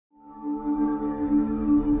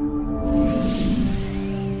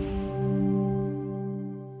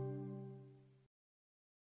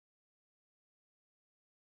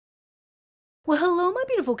Hello my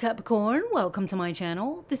beautiful Capricorn, welcome to my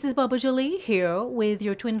channel. This is Baba Jolie here with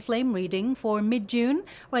your twin flame reading for mid-June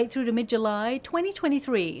right through to mid-July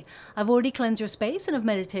 2023. I've already cleansed your space and have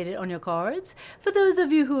meditated on your cards. For those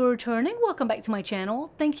of you who are returning, welcome back to my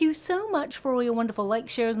channel. Thank you so much for all your wonderful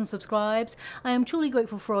likes, shares and subscribes. I am truly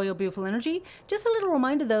grateful for all your beautiful energy. Just a little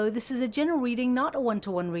reminder though, this is a general reading, not a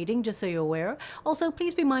one-to-one reading, just so you're aware. Also,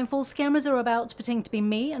 please be mindful, scammers are about to pretend to be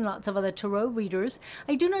me and lots of other tarot readers.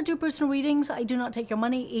 I do not do personal readings. I do not take your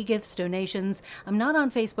money, e-gifts, donations. I'm not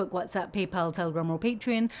on Facebook, WhatsApp, PayPal, Telegram, or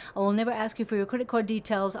Patreon. I will never ask you for your credit card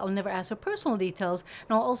details. I'll never ask for personal details.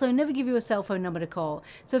 And I'll also never give you a cell phone number to call.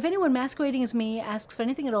 So if anyone masquerading as me asks for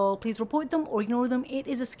anything at all, please report them or ignore them. It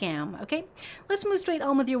is a scam, okay? Let's move straight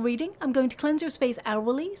on with your reading. I'm going to cleanse your space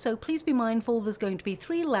hourly, so please be mindful there's going to be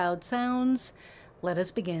 3 loud sounds. Let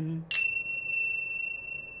us begin.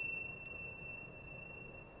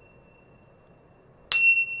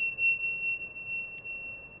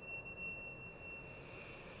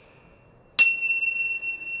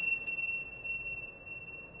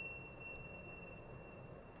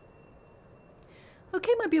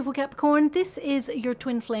 Okay, my beautiful Capricorn, this is your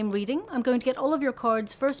twin flame reading. I'm going to get all of your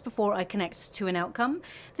cards first before I connect to an outcome.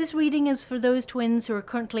 This reading is for those twins who are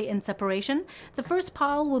currently in separation. The first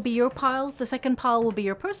pile will be your pile, the second pile will be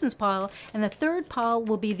your person's pile, and the third pile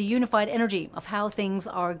will be the unified energy of how things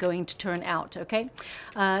are going to turn out, okay?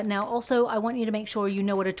 Now, also, I want you to make sure you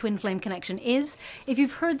know what a twin flame connection is. If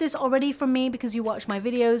you've heard this already from me because you watch my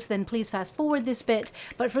videos, then please fast forward this bit.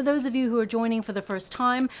 But for those of you who are joining for the first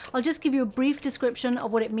time, I'll just give you a brief description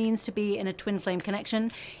of what it means to be in a twin flame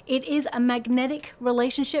connection. It is a magnetic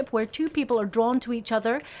relationship where two people are drawn to each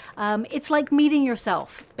other. It's like meeting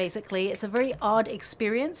yourself, basically. It's a very odd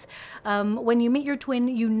experience. When you meet your twin,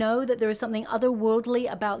 you know that there is something otherworldly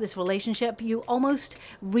about this relationship. You almost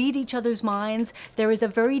read each other's minds. There is a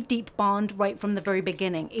very deep bond right from the very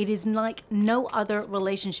beginning. It is like no other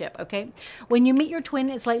relationship, okay? When you meet your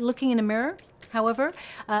twin, it's like looking in a mirror. However,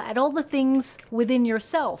 at all the things within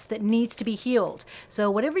yourself that needs to be healed. So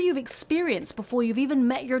whatever you've experienced before you've even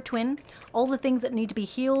met your twin, all the things that need to be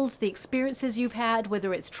healed, the experiences you've had,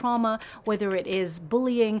 whether it's trauma, whether it is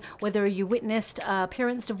bullying, whether you witnessed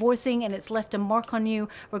parents divorcing and it's left a mark on you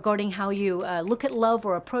regarding how you look at love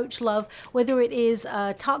or approach love, whether it is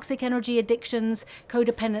toxic energy addictions,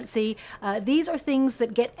 codependency, these are things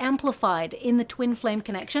that get amplified in the twin flame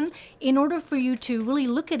connection in order for you to really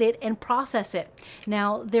look at it and process it.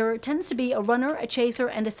 Now, there tends to be a runner, a chaser,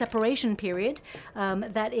 and a separation period.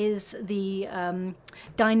 That is the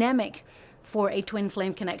dynamic for a twin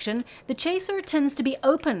flame connection. The chaser tends to be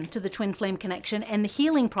open to the twin flame connection and the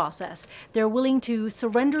healing process. They're willing to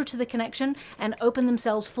surrender to the connection and open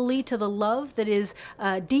themselves fully to the love that is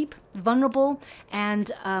deep, vulnerable,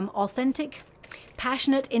 and authentic,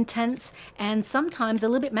 passionate, intense, and sometimes a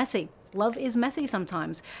little bit messy. Love is messy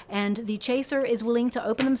sometimes, and the chaser is willing to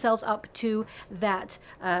open themselves up to that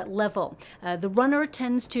level. The runner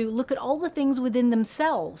tends to look at all the things within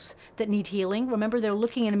themselves that need healing. Remember, they're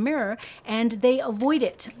looking in a mirror, and they avoid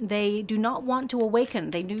it. They do not want to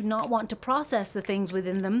awaken. They do not want to process the things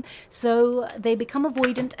within them, so they become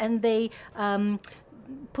avoidant, and they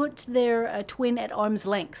put their twin at arm's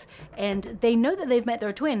length, and they know that they've met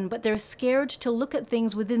their twin, but they're scared to look at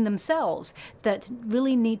things within themselves that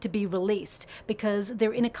really need to be released because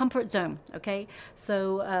they're in a comfort zone, okay?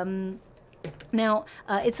 So now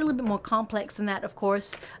it's a little bit more complex than that, of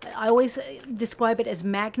course. I always describe it as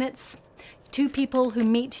magnets. Two people who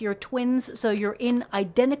meet, your twins, so you're in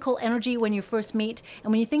identical energy when you first meet.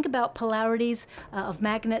 And when you think about polarities of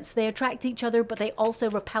magnets, they attract each other, but they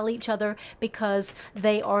also repel each other because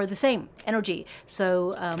they are the same energy.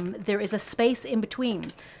 So there is a space in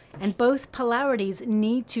between. And both polarities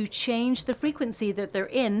need to change the frequency that they're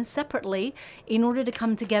in separately in order to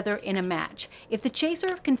come together in a match. If the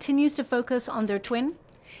chaser continues to focus on their twin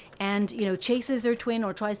and, you know, chases their twin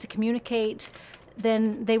or tries to communicate,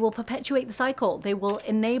 then they will perpetuate the cycle. They will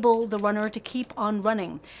enable the runner to keep on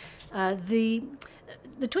running.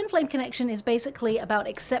 The twin flame connection is basically about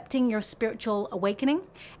accepting your spiritual awakening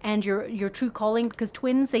and your true calling, because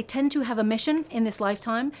twins, they tend to have a mission in this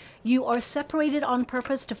lifetime. You are separated on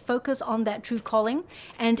purpose to focus on that true calling,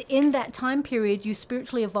 and in that time period you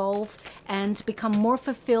spiritually evolve and become more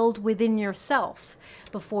fulfilled within yourself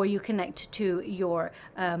before you connect to your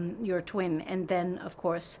twin. And then, of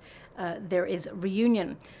course, there is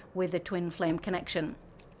reunion with the twin flame connection.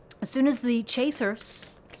 As soon as the chaser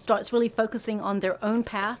starts really focusing on their own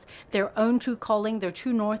path, their own true calling, their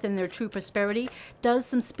true north, and their true prosperity, does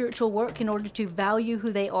some spiritual work in order to value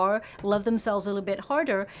who they are, love themselves a little bit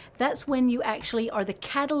harder, that's when you actually are the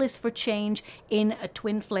catalyst for change in a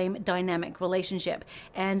twin flame dynamic relationship.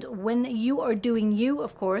 And when you are doing you,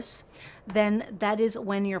 of course, then that is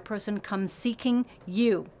when your person comes seeking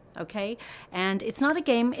you. Okay? And it's not a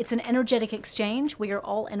game, it's an energetic exchange. We are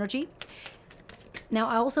all energy. Now,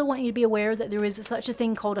 I also want you to be aware that there is such a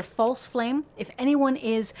thing called a false flame. If anyone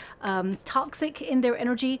is toxic in their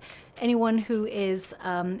energy, anyone who is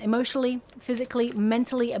emotionally, physically,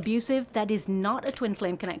 mentally abusive, that is not a twin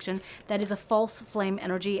flame connection. That is a false flame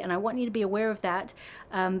energy. And I want you to be aware of that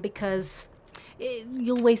because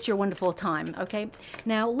you'll waste your wonderful time, okay?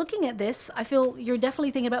 Now, looking at this, I feel you're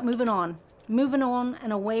definitely thinking about moving on. Moving on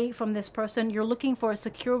and away from this person. You're looking for a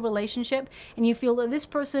secure relationship, and you feel that this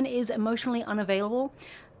person is emotionally unavailable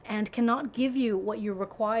and cannot give you what you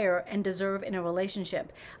require and deserve in a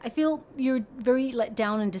relationship. I feel you're very let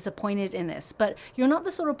down and disappointed in this, but you're not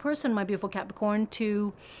the sort of person, my beautiful Capricorn,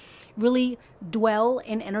 to really dwell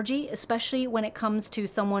in energy, especially when it comes to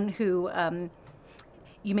someone who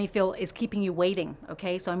you may feel is keeping you waiting.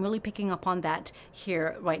 Okay, so I'm really picking up on that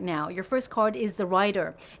here right now. Your first card is the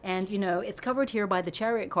Rider, and you know it's covered here by the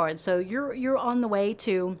Chariot card. So you're on the way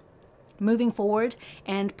to moving forward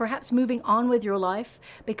and perhaps moving on with your life,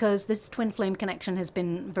 because this twin flame connection has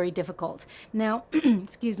been very difficult. Now,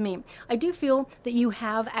 excuse me, I do feel that you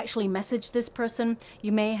have actually messaged this person.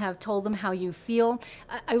 You may have told them how you feel.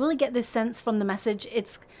 I really get this sense from the message.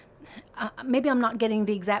 It's maybe I'm not getting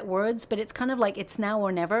the exact words, but it's kind of like it's now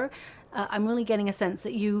or never. I'm really getting a sense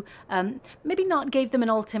that you maybe not gave them an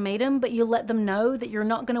ultimatum, but you let them know that you're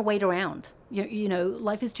not going to wait around. You know,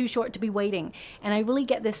 life is too short to be waiting. And I really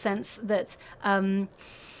get this sense that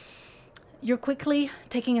you're quickly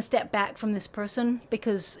taking a step back from this person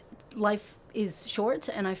because life is short,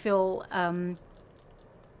 and I feel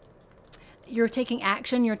you're taking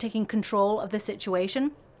action, you're taking control of the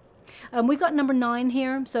situation. We've got number 9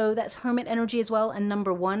 here, so that's Hermit energy as well, and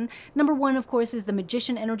number 1. Number 1, of course, is the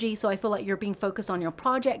Magician energy, so I feel like you're being focused on your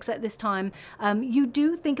projects at this time. You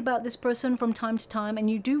do think about this person from time to time, and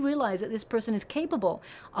you do realize that this person is capable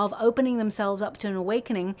of opening themselves up to an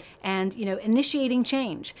awakening and, you know, initiating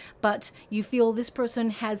change. But you feel this person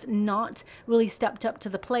has not really stepped up to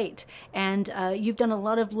the plate, and you've done a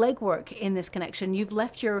lot of legwork in this connection. You've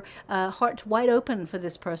left your heart wide open for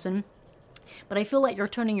this person. But I feel like you're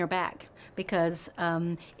turning your back because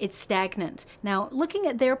it's stagnant. Now, looking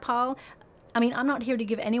at their pile, I mean, I'm not here to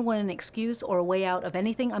give anyone an excuse or a way out of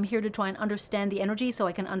anything. I'm here to try and understand the energy so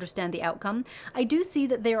I can understand the outcome. I do see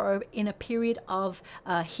that they are in a period of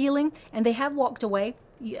healing, and they have walked away.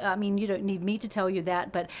 I mean, you don't need me to tell you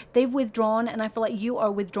that, but they've withdrawn, and I feel like you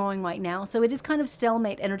are withdrawing right now. So it is kind of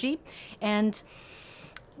stalemate energy. And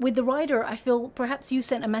with the Rider, I feel perhaps you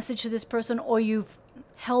sent a message to this person, or you've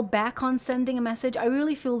held back on sending a message. I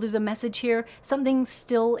really feel there's a message here. Something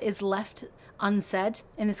still is left unsaid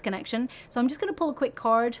in this connection. So I'm just going to pull a quick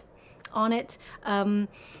card on it.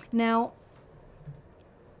 Now,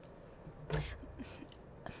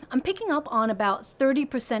 I'm picking up on about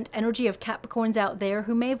 30% energy of Capricorns out there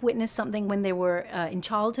who may have witnessed something when they were in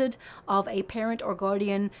childhood of a parent or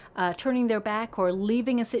guardian turning their back or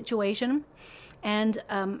leaving a situation. And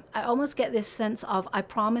I almost get this sense of, I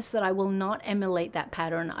promise that I will not emulate that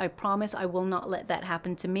pattern. I promise I will not let that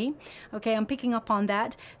happen to me. Okay, I'm picking up on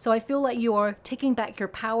that. So I feel like you are taking back your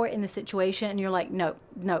power in the situation, and you're like, nope,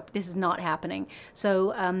 nope, this is not happening.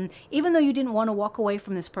 So even though you didn't want to walk away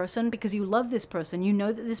from this person because you love this person, you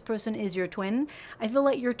know that this person is your twin, I feel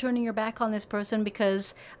like you're turning your back on this person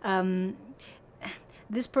because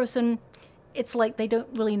this person, it's like they don't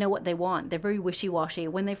really know what they want. They're very wishy-washy.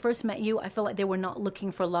 When they first met you, I feel like they were not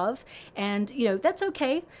looking for love. And, you know, that's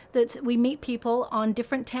okay that we meet people on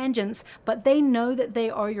different tangents, but they know that they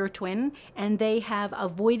are your twin, and they have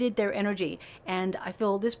avoided their energy. And I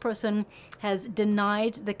feel this person has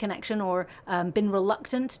denied the connection or been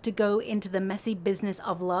reluctant to go into the messy business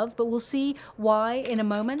of love. But we'll see why in a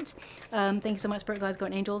moment. Thank you so much, Spirit Guides,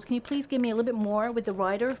 Guardian Angels. Can you please give me a little bit more with the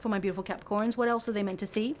Rider for my beautiful Capricorns? What else are they meant to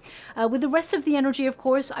see? With the rest of the energy, of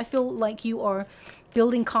course, I feel like you are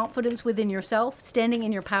building confidence within yourself, standing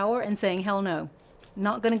in your power and saying, hell no,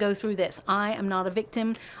 not going to go through this. I am not a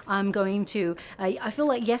victim. I'm going to, I feel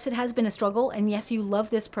like, yes, it has been a struggle, and yes, you love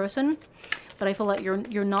this person, but I feel like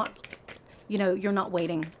you're not, you know, you're not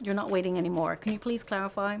waiting. You're not waiting anymore. Can you please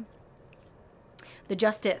clarify? The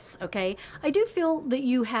Justice, okay? I do feel that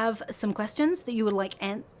you have some questions that you would like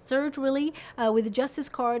surge, really. With the Justice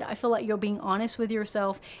card, I feel like you're being honest with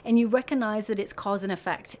yourself and you recognize that it's cause and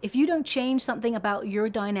effect. If you don't change something about your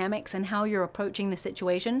dynamics and how you're approaching the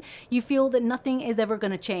situation, you feel that nothing is ever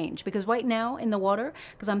going to change. Because right now in the water,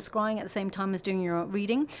 because I'm scrying at the same time as doing your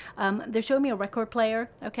reading, they're showing me a record player.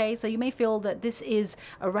 Okay, so you may feel that this is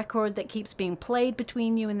a record that keeps being played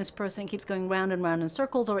between you and this person. It keeps going round and round in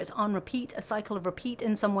circles, or it's on repeat, a cycle of repeat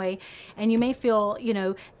in some way. And you may feel, you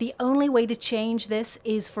know, the only way to change this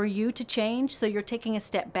is for you to change, so you're taking a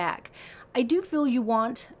step back. I do feel you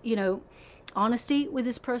want, you know, honesty with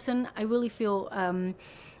this person. I really feel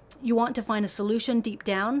you want to find a solution deep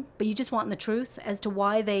down, but you just want the truth as to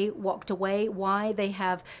why they walked away, why they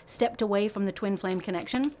have stepped away from the twin flame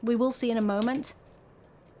connection. We will see in a moment.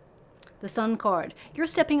 The Sun card. You're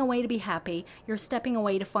stepping away to be happy. You're stepping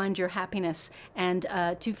away to find your happiness and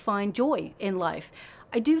to find joy in life.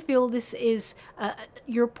 I do feel this is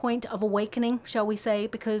your point of awakening, shall we say,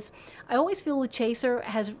 because I always feel the chaser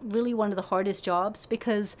has really one of the hardest jobs,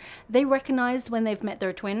 because they recognize when they've met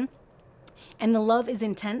their twin and the love is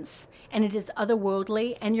intense and it is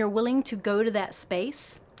otherworldly, and you're willing to go to that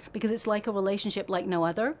space because it's like a relationship like no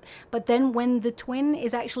other. But then when the twin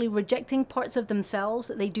is actually rejecting parts of themselves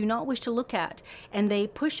that they do not wish to look at, and they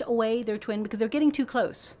push away their twin because they're getting too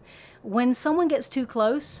close. When someone gets too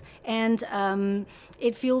close and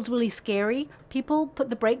it feels really scary, people put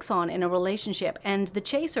the brakes on in a relationship, and the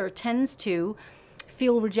chaser tends to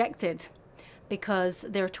feel rejected because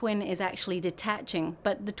their twin is actually detaching.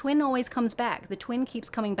 But the twin always comes back. The twin keeps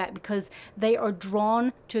coming back because they are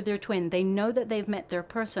drawn to their twin. They know that they've met their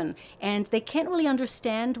person, and they can't really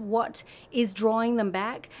understand what is drawing them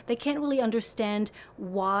back. They can't really understand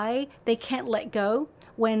why they can't let go,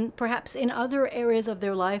 when perhaps in other areas of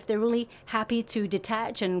their life they're really happy to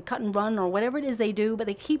detach and cut and run or whatever it is they do, but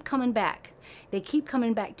they keep coming back. They keep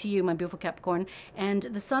coming back to you, my beautiful Capricorn. And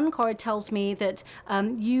the Sun card tells me that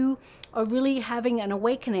you are really having an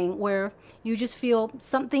awakening where you just feel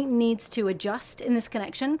something needs to adjust in this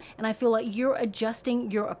connection. And I feel like you're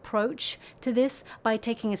adjusting your approach to this by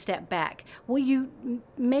taking a step back. What you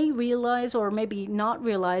may realize, or maybe not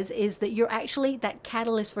realize, is that you're actually that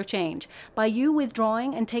catalyst for change. By you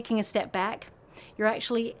withdrawing and taking a step back, you're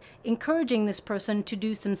actually encouraging this person to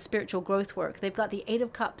do some spiritual growth work. They've got the Eight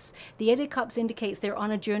of Cups. The Eight of Cups indicates they're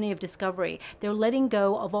on a journey of discovery. They're letting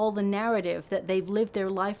go of all the narrative that they've lived their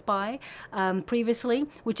life by previously,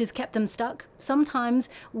 which has kept them stuck. Sometimes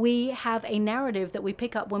we have a narrative that we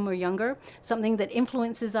pick up when we're younger, something that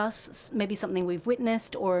influences us, maybe something we've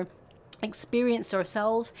witnessed or experienced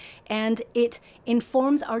ourselves, and it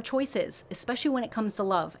informs our choices, especially when it comes to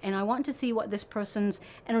love. And I want to see what this person's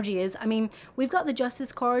energy is. I mean, we've got the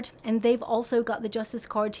Justice card and they've also got the Justice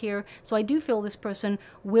card here, so I do feel this person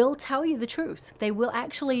will tell you the truth. They will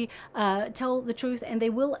actually tell the truth, and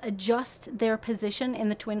they will adjust their position in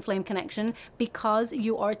the twin flame connection because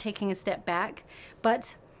you are taking a step back.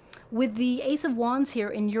 But with the Ace of Wands here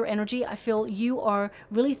in your energy, I feel you are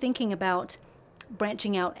really thinking about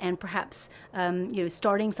branching out and perhaps you know,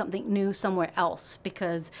 starting something new somewhere else,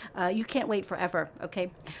 because you can't wait forever.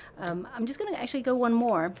 Okay, I'm just going to actually go one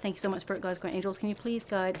more. Thank you so much, Spirit Guides, Grand Angels. Can you please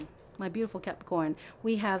guide my beautiful Capricorn?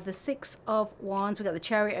 We have the Six of Wands, we got the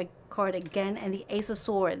Chariot card again, and the Ace of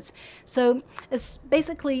Swords. So it's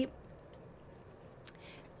basically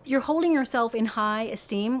you're holding yourself in high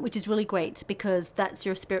esteem, which is really great because that's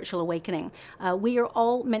your spiritual awakening. We are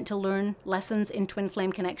all meant to learn lessons in twin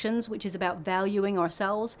flame connections, which is about valuing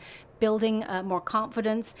ourselves, building more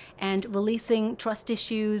confidence, and releasing trust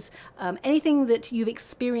issues, anything that you've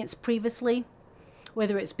experienced previously,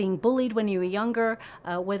 whether it's being bullied when you were younger,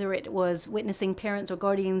 whether it was witnessing parents or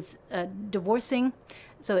guardians divorcing.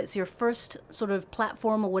 So it's your first sort of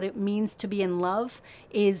platform of what it means to be in love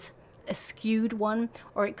is a skewed one,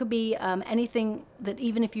 or it could be anything that,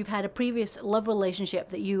 even if you've had a previous love relationship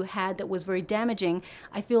that you had that was very damaging,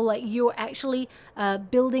 I feel like you're actually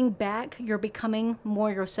building back, you're becoming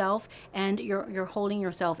more yourself, and you're holding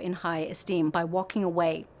yourself in high esteem by walking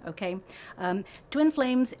away. Okay, twin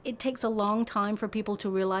flames, it takes a long time for people to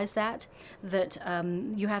realize that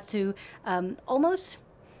you have to almost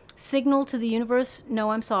signal to the universe, no,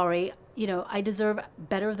 I'm sorry, you know, I deserve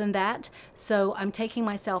better than that. So I'm taking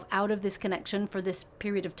myself out of this connection for this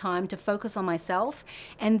period of time to focus on myself.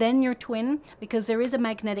 And then your twin, because there is a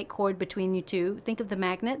magnetic cord between you two. Think of the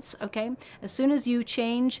magnets, okay? As soon as you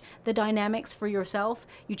change the dynamics for yourself,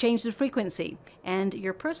 you change the frequency. And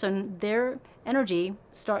your person, their energy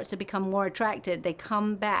starts to become more attracted. They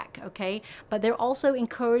come back, okay? But they're also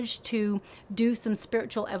encouraged to do some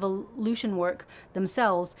spiritual evolution work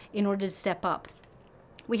themselves in order to step up.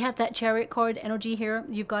 We have that Chariot card energy here.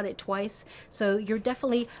 You've got it twice. So you're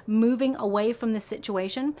definitely moving away from this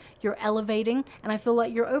situation. You're elevating. And I feel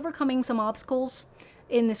like you're overcoming some obstacles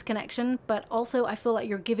in this connection, but also I feel like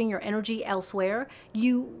you're giving your energy elsewhere.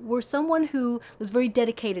 You were someone who was very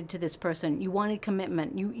dedicated to this person. You wanted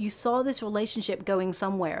commitment. You saw this relationship going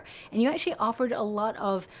somewhere, and you actually offered a lot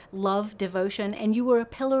of love, devotion, and you were a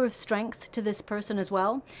pillar of strength to this person as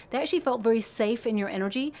well. They actually felt very safe in your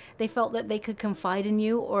energy. They felt that they could confide in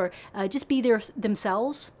you, or just be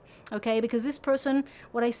themselves, okay? Because this person,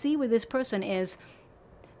 what I see with this person is,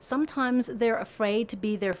 sometimes they're afraid to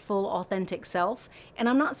be their full authentic self. And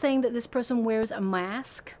I'm not saying that this person wears a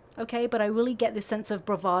mask, okay? But I really get this sense of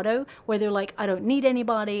bravado where they're like, I don't need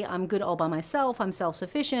anybody. I'm good all by myself. I'm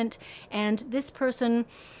self-sufficient. And this person,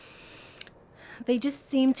 they just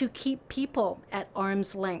seem to keep people at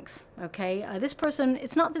arm's length, okay? This person,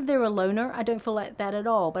 it's not that they're a loner. I don't feel like that at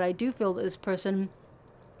all. But I do feel that this person,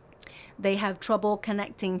 they have trouble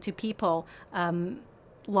connecting to people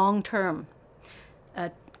long-term.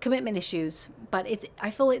 Commitment issues, but I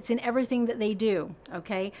feel it's in everything that they do,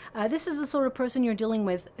 okay? This is the sort of person you're dealing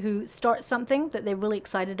with who starts something that they're really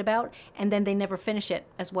excited about, and then they never finish it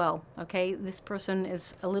as well, okay? This person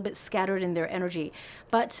is a little bit scattered in their energy.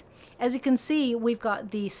 But as you can see, we've got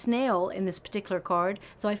the snail in this particular card,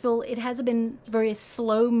 so I feel it has been very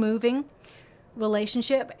slow-moving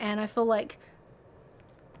relationship, and I feel like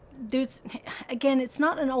again, it's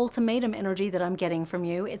not an ultimatum energy that I'm getting from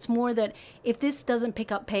you. It's more that if this doesn't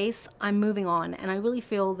pick up pace, I'm moving on. And I really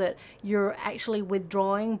feel that you're actually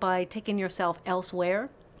withdrawing by taking yourself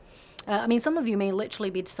elsewhere. I mean, some of you may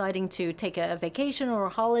literally be deciding to take a vacation or a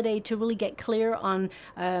holiday to really get clear on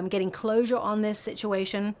getting closure on this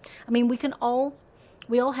situation. I mean, we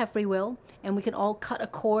all have free will, and we can all cut a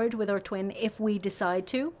cord with our twin if we decide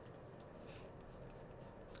to.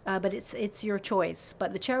 But it's your choice.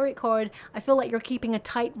 But the Chariot card, I feel like you're keeping a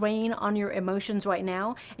tight rein on your emotions right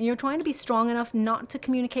now, and you're trying to be strong enough not to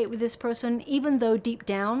communicate with this person, even though deep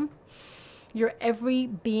down, your every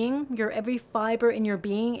being, your every fiber in your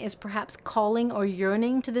being is perhaps calling or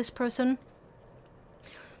yearning to this person.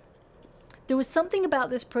 There was something about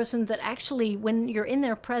this person that actually, when you're in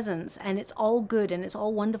their presence and it's all good and it's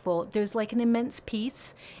all wonderful, there's like an immense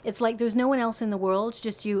peace. It's like there's no one else in the world,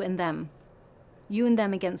 just you and them. You and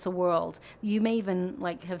them against the world. You may even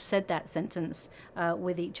like have said that sentence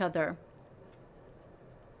with each other.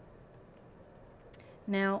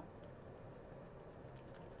 Now,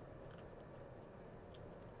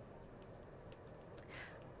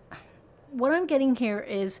 what I'm getting here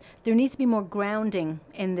is there needs to be more grounding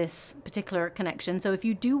in this particular connection. So if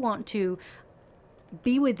you do want to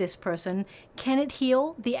be with this person, can it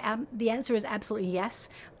heal? The answer is absolutely yes,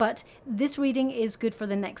 but this reading is good for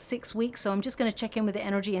the next 6 weeks, so I'm just going to check in with the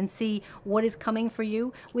energy and see what is coming for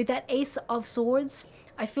you. With that Ace of Swords,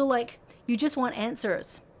 I feel like you just want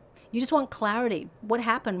answers. You just want clarity. What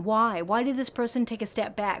happened? Why? Why did this person take a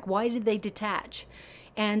step back? Why did they detach?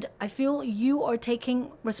 And I feel you are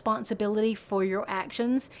taking responsibility for your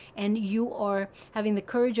actions, and you are having the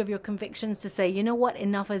courage of your convictions to say, you know what,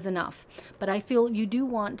 enough is enough. But I feel you do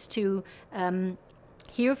want to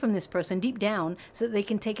hear from this person deep down so that they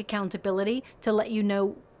can take accountability to let you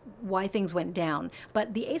know why things went down.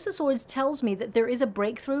 But the Ace of Swords tells me that there is a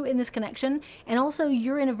breakthrough in this connection, and also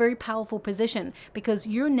you're in a very powerful position because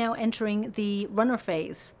you're now entering the runner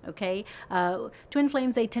phase, okay? Twin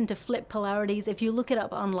flames, they tend to flip polarities. If you look it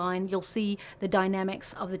up online, you'll see the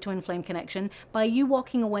dynamics of the twin flame connection. By you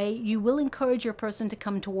walking away, you will encourage your person to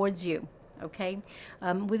come towards you. Okay,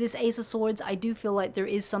 with this Ace of Swords, I do feel like there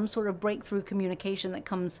is some sort of breakthrough communication that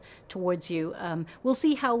comes towards you. We'll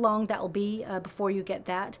see how long that will be before you get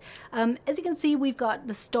that. As you can see, we've got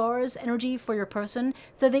the stars energy for your person.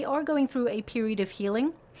 So they are going through a period of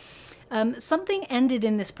healing. Something ended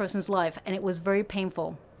in this person's life, and it was very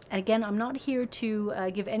painful. And again, I'm not here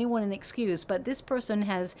to give anyone an excuse, but this person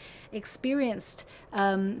has experienced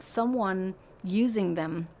someone using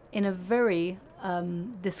them in a very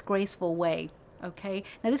disgraceful way. Okay,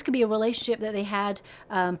 now this could be a relationship that they had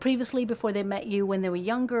previously before they met you when they were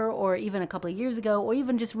younger, or even a couple of years ago, or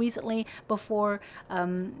even just recently before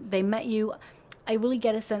they met you. I really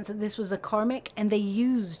get a sense that this was a karmic, and they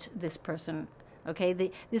used this person.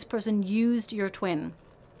 Okay, this person used your twin.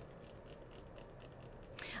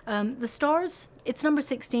 The stars, it's number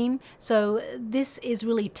 16, so this is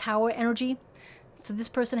really tower energy. So this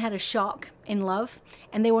person had a shock in love,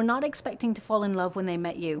 and they were not expecting to fall in love when they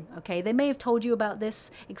met you, okay? They may have told you about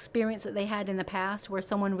this experience that they had in the past where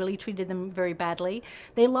someone really treated them very badly.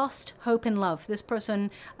 They lost hope in love. This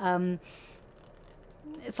person,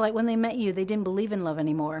 it's like when they met you, they didn't believe in love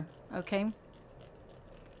anymore, okay?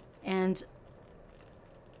 And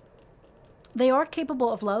they are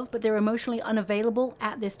capable of love, but they're emotionally unavailable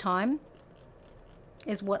at this time,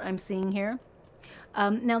 is what I'm seeing here.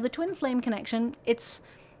 Now, the twin flame connection, it's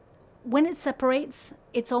when it separates,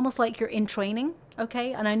 it's almost like you're in training,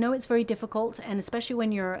 okay? And I know it's very difficult, and especially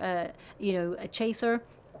when you're, a chaser,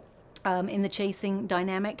 in the chasing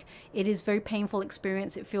dynamic, it is very painful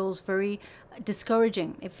experience. It feels very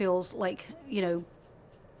discouraging. It feels like,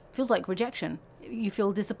 feels like rejection. You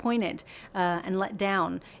feel disappointed and let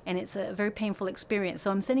down, and it's a very painful experience. So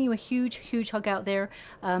I'm sending you a huge, huge hug out there.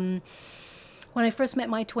 When I first met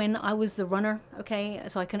my twin, I was the runner, okay?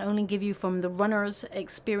 So I can only give you from the runner's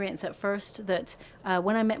experience at first that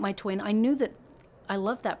when I met my twin, I knew that I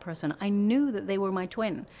loved that person. I knew that they were my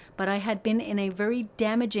twin, but I had been in a very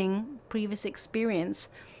damaging previous experience,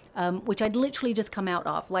 which I'd literally just come out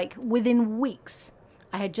of. Like within weeks,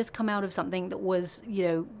 I had just come out of something that was,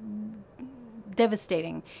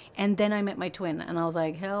 devastating. And then I met my twin, and I was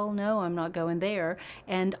like, hell no, I'm not going there.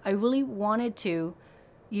 And I really wanted to,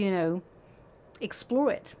 explore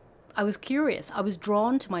it. I was curious. I was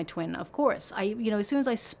drawn to my twin, of course. As soon as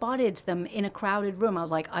I spotted them in a crowded room, I was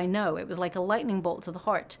like, I know. It was like a lightning bolt to the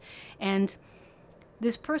heart. And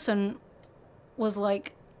this person was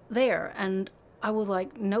like there, and I was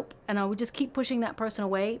like, nope. And I would just keep pushing that person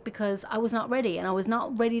away because I was not ready, and I was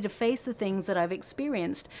not ready to face the things that I've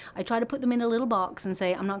experienced. I try to put them in a little box and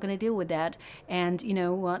say, I'm not going to deal with that. And you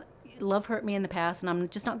know what? Love hurt me in the past, and I'm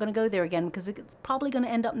just not going to go there again because it's probably going to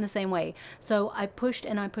end up in the same way. So I pushed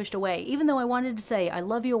and I pushed away, even though I wanted to say, I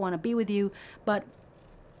love you, I want to be with you. But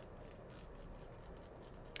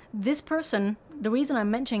this person, the reason I'm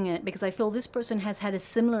mentioning it, because I feel this person has had a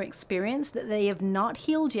similar experience that they have not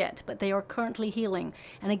healed yet, but they are currently healing.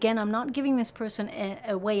 And again, I'm not giving this person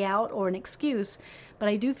a way out or an excuse, but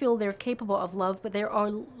I do feel they're capable of love, but they are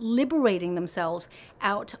liberating themselves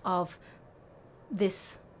out of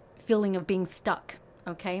this feeling of being stuck.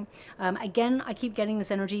 Okay. Again, I keep getting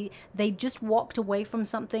this energy. They just walked away from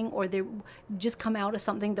something, or they just come out of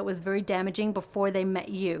something that was very damaging before they met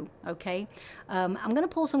you. Okay. I'm going to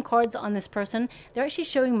pull some cards on this person. They're actually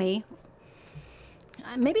showing me,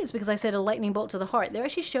 maybe it's because I said a lightning bolt to the heart. They're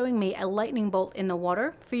actually showing me a lightning bolt in the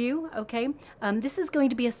water for you. Okay. This is going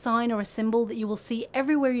to be a sign or a symbol that you will see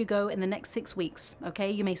everywhere you go in the next 6 weeks.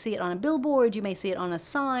 Okay. You may see it on a billboard. You may see it on a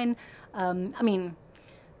sign.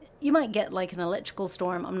 You might get like an electrical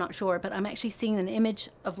storm, I'm not sure, but I'm actually seeing an image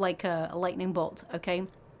of like a lightning bolt, okay?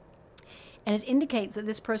 And it indicates that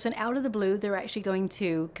this person, out of the blue, they're actually going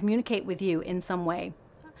to communicate with you in some way.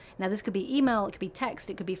 Now, this could be email, it could be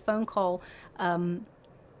text, it could be phone call.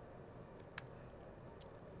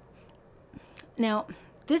 Now,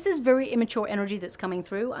 this is very immature energy that's coming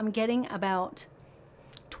through. I'm getting about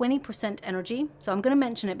 20% energy, so I'm going to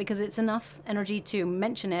mention it because it's enough energy to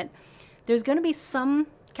mention it. There's going to be some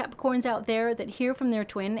Capricorns out there that hear from their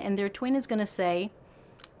twin, and their twin is going to say,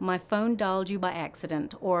 my phone dialed you by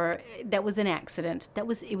accident, or that was an accident.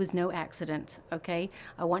 It was no accident. Okay.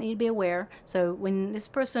 I want you to be aware. So when this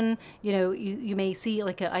person, you may see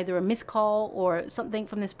like either a missed call or something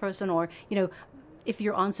from this person, or, if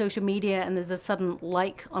you're on social media and there's a sudden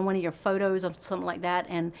like on one of your photos or something like that,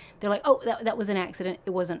 and they're like, oh, that was an accident.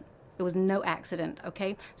 It wasn't. It was no accident.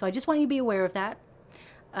 Okay. So I just want you to be aware of that.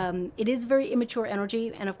 It is very immature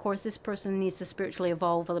energy, and of course this person needs to spiritually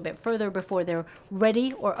evolve a little bit further before they're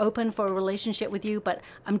ready or open for a relationship with you, but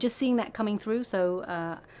I'm just seeing that coming through.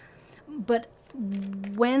 So but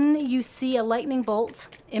when you see a lightning bolt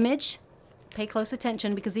image, pay close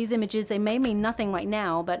attention, because these images, they may mean nothing right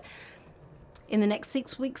now, but in the next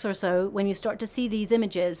 6 weeks or so, when you start to see these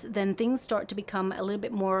images, then things start to become a little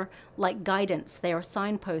bit more like guidance. They are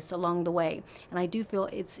signposts along the way. And I do feel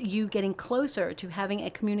it's you getting closer to having a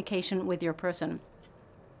communication with your person.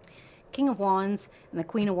 King of Wands and the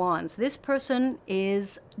Queen of Wands. This person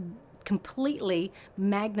is completely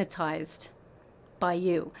magnetized by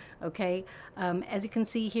you, okay? As you can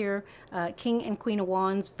see here, King and Queen of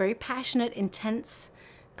Wands, very passionate, intense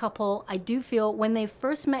couple. I do feel when they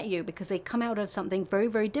first met you, because they come out of something very,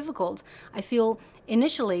 very difficult, I feel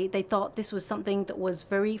initially they thought this was something that was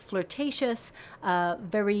very flirtatious,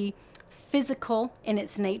 very physical in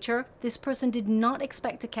its nature. This person did not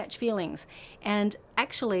expect to catch feelings, and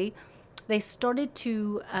actually they started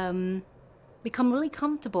to become really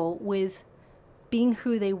comfortable with being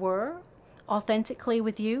who they were authentically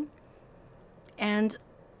with you, and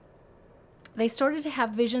they started to have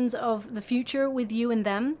visions of the future with you and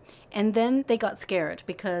them, and then they got scared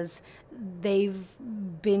because they've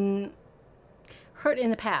been hurt in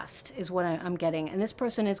the past, is what I'm getting. And this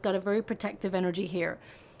person has got a very protective energy here.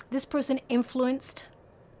 This person influenced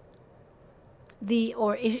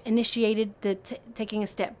initiated the taking a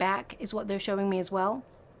step back is what they're showing me as well.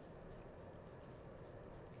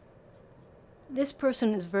 This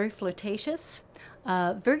person is very flirtatious,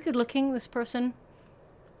 very good looking, this person.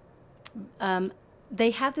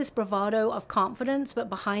 They have this bravado of confidence, but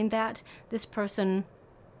behind that, this person,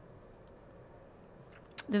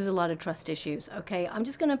 there's a lot of trust issues, okay?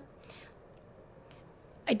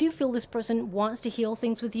 I do feel this person wants to heal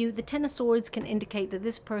things with you. The Ten of Swords can indicate that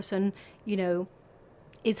this person, you know,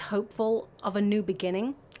 is hopeful of a new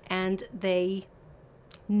beginning, and they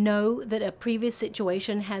know that a previous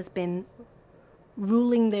situation has been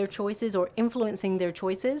ruling their choices or influencing their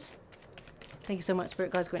choices. Thank you so much,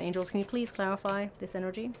 Spirit Guides, Guardian Angels. Can you please clarify this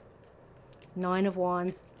energy? Nine of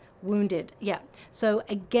Wands, wounded. Yeah. So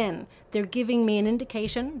again, they're giving me an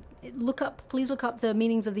indication. Please look up the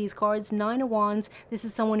meanings of these cards. Nine of Wands, this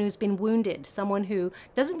is someone who's been wounded, someone who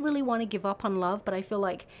doesn't really want to give up on love, but I feel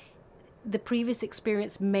like the previous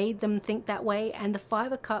experience made them think that way. And the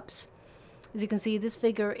Five of Cups, as you can see, this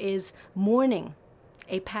figure is mourning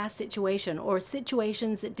a past situation or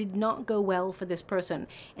situations that did not go well for this person,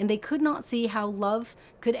 and they could not see how love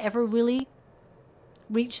could ever really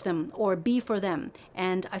reach them or be for them.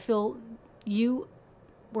 And I feel you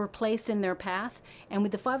were placed in their path, and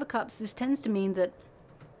with the Five of Cups, this tends to mean that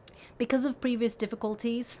because of previous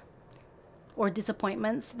difficulties or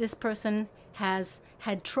disappointments, this person has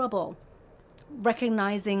had trouble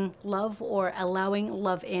recognizing love or allowing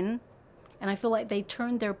love in, and I feel like they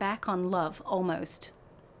turned their back on love almost.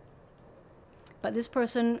 But this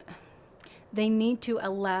person, they need to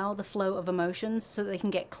allow the flow of emotions so that they can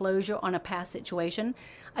get closure on a past situation.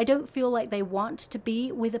 I don't feel like they want to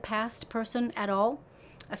be with a past person at all.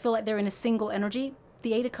 I feel like they're in a single energy.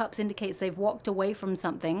 The Eight of Cups indicates they've walked away from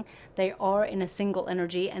something. They are in a single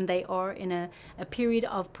energy, and they are in a period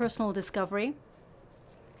of personal discovery.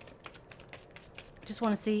 Just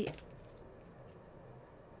want to see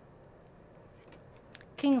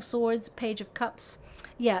King of Swords, Page of Cups.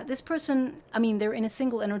 Yeah, this person, I mean, they're in a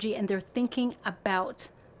single energy, and they're thinking about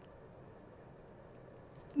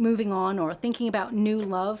moving on or thinking about new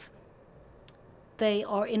love. They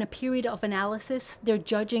are in a period of analysis. They're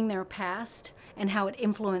judging their past and how it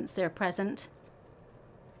influenced their present.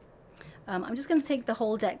 I'm just going to take the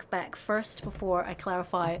whole deck back first before I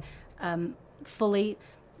clarify fully.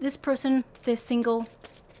 This person, they're single.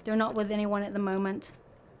 They're not with anyone at the moment.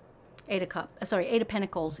 Eight of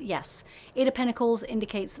Pentacles, yes. Eight of Pentacles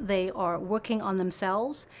indicates they are working on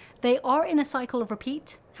themselves. They are in a cycle of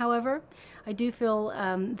repeat, however. I do feel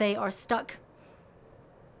they are stuck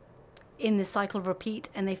in this cycle of repeat,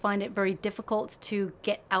 and they find it very difficult to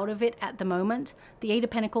get out of it at the moment. The Eight of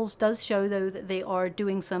Pentacles does show, though, that they are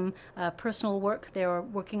doing some personal work. They are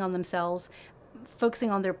working on themselves,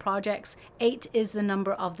 focusing on their projects. 8 is the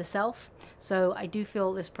number of the self, so I do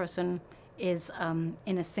feel this person is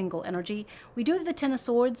in a single energy. We do have the Ten of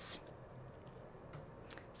Swords.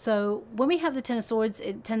 So when we have the Ten of Swords,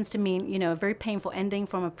 it tends to mean, you know, a very painful ending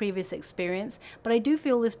from a previous experience. But I do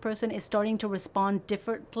feel this person is starting to respond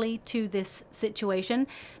differently to this situation,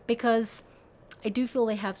 because I do feel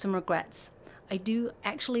they have some regrets. I do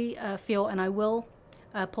actually feel, and I will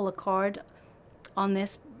pull a card on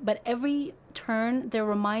this, but every turn they're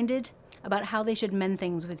reminded about how they should mend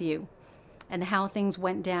things with you and how things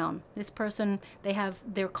went down. This person, they have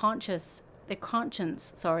their conscience,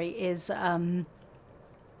 sorry, is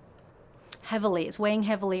it's weighing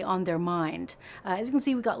heavily on their mind. As you can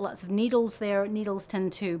see, we've got lots of needles there. Needles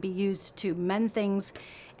tend to be used to mend things,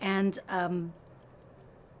 and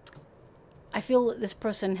I feel that this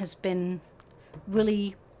person has been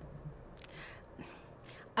really,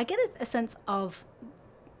 I get a sense of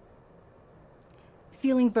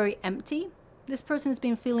feeling very empty. This person has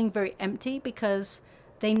been feeling very empty because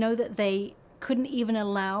they know that they couldn't even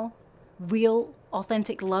allow real,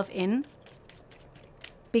 authentic love in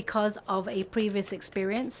because of a previous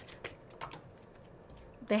experience.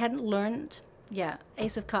 They hadn't learned. Yeah,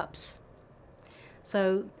 Ace of Cups.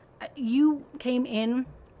 So you came in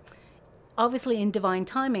obviously in divine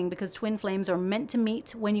timing, because twin flames are meant to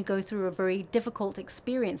meet when you go through a very difficult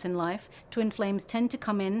experience in life. Twin flames tend to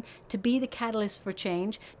come in to be the catalyst for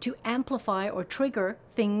change, to amplify or trigger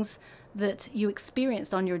things that you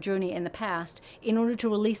experienced on your journey in the past in order to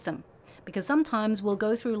release them. Because sometimes we'll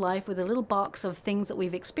go through life with a little box of things that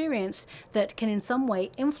we've experienced that can in some way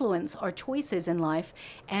influence our choices in life,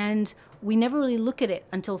 and we never really look at it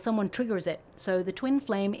until someone triggers it. So the twin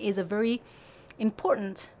flame is a very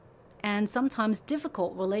important and sometimes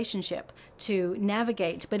difficult relationship to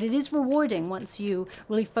navigate, but it is rewarding once you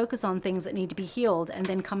really focus on things that need to be healed and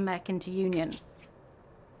then come back into union.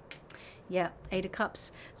 Yeah, 8 of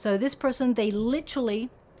Cups. So this person, they literally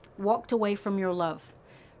walked away from your love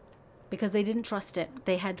because they didn't trust it.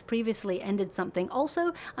 They had previously ended something.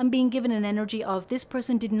 Also, I'm being given an energy of this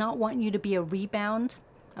person did not want you to be a rebound.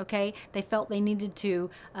 Okay, they felt they needed to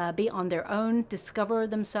be on their own, discover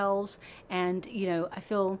themselves, and you know, I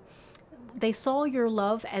feel they saw your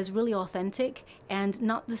love as really authentic and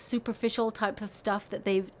not the superficial type of stuff that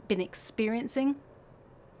they've been experiencing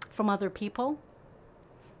from other people.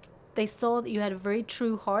 They saw that you had a very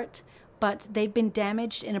true heart, but they'd been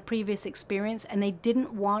damaged in a previous experience and they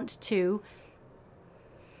didn't want to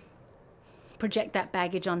project that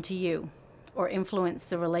baggage onto you or influence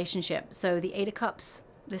the relationship. So the 8 of Cups,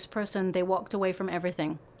 this person, they walked away from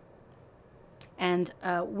everything. And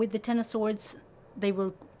with the 10 of Swords, they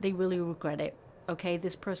really regret it. Okay,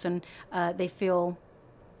 this person, they feel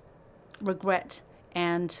regret,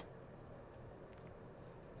 and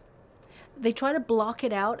they try to block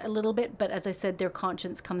it out a little bit, but as I said, their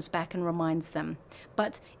conscience comes back and reminds them.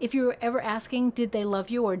 But if you're ever asking, did they love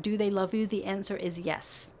you or do they love you? The answer is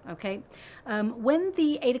yes, okay? When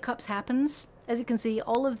the 8 of Cups happens, as you can see,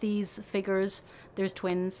 all of these figures, there's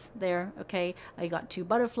twins there, okay? You got 2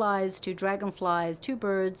 butterflies, 2 dragonflies, 2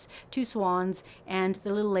 birds, 2 swans, and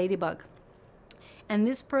the little ladybug. And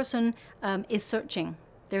this person is searching.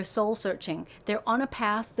 They're soul searching. They're on a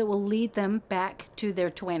path that will lead them back to their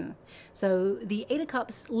twin. So the 8 of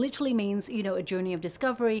Cups literally means, you know, a journey of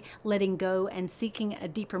discovery, letting go and seeking a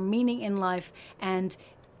deeper meaning in life, and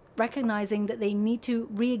recognizing that they need to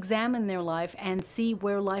re-examine their life and see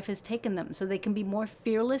where life has taken them so they can be more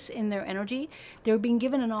fearless in their energy. They're being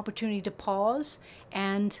given an opportunity to pause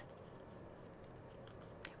and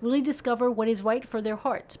really discover what is right for their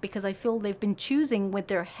heart, because I feel they've been choosing with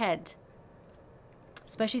their head,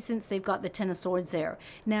 especially since they've got the 10 of Swords there.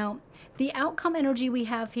 Now, the outcome energy we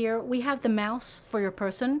have here, we have the mouse for your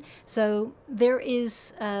person. So there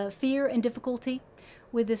is fear and difficulty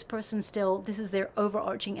with this person still. This is their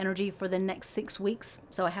overarching energy for the next 6 weeks.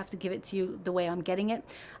 So I have to give it to you the way I'm getting it.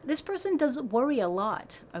 This person does worry a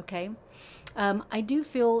lot, okay? I do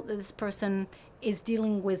feel that this person is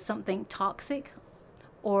dealing with something toxic,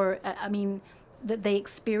 or, I mean, that they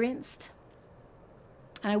experienced.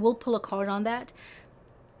 And I will pull a card on that.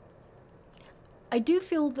 I do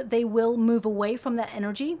feel that they will move away from that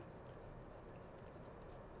energy.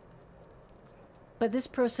 But this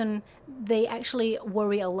person, they actually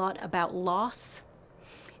worry a lot about loss,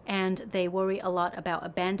 and they worry a lot about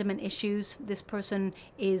abandonment issues. This person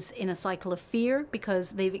is in a cycle of fear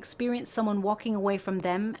because they've experienced someone walking away from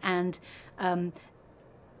them, and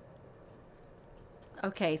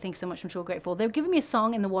okay, thanks so much, I'm sure grateful. They're giving me a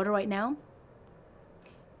song in the water right now.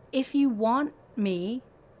 If you want me,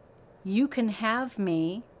 you can have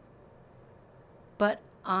me, but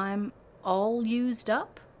I'm all used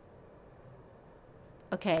up.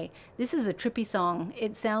 Okay, this is a trippy song.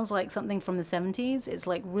 It sounds like something from the 70s. It's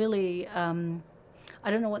like really, I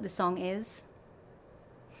don't know what this song is,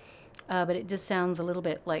 but it just sounds a little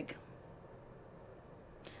bit like,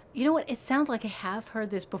 you know what, it sounds like I have heard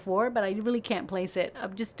this before, but I really can't place it. I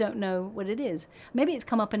just don't know what it is. Maybe it's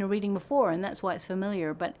come up in a reading before and that's why it's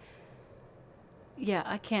familiar, but yeah,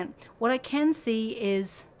 I can't. What I can see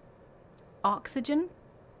is oxygen.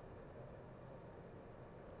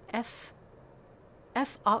 F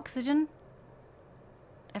oxygen.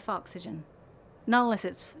 F oxygen. Not unless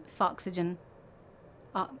it's foxygen.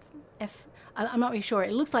 I'm not really sure.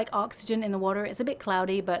 It looks like oxygen in the water. It's a bit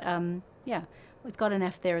cloudy, but yeah, it's got an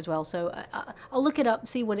F there as well. So I'll look it up,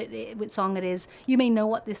 see what song it is. You may know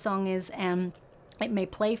what this song is, and it may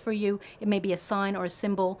play for you. It may be a sign or a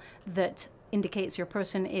symbol that indicates your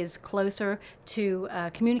person is closer to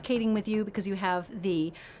communicating with you, because you have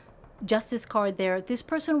the Justice card there. This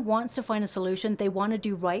person wants to find a solution. They want to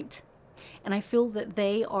do right. And I feel that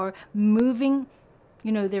they are moving,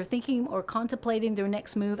 you know, they're thinking or contemplating their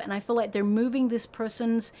next move. And I feel like they're moving this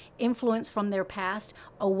person's influence from their past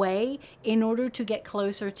away in order to get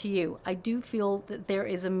closer to you. I do feel that there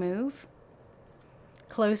is a move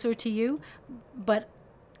closer to you. But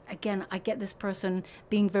again, I get this person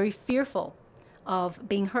being very fearful of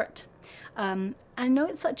being hurt. I know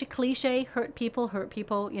it's such a cliche, hurt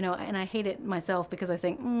people, you know, and I hate it myself because I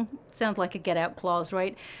think, it sounds like a get out clause,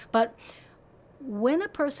 right? But when a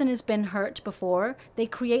person has been hurt before, they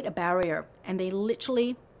create a barrier and they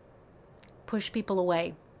literally push people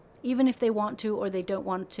away, even if they want to or they don't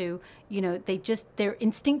want to. You know, they just, their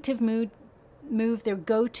instinctive move, their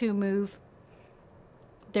go-to move,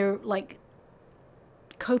 their like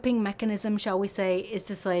coping mechanism, shall we say, is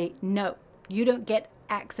to say, no, you don't get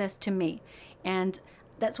access to me. And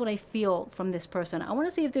that's what I feel from this person. I want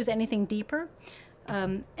to see if there's anything deeper.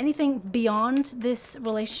 anything beyond this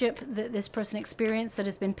relationship that this person experienced that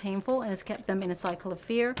has been painful and has kept them in a cycle of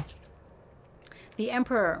fear. The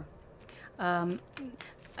Emperor. I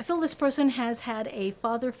feel this person has had a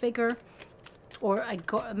father figure or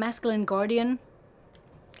a masculine guardian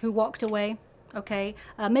who walked away, okay?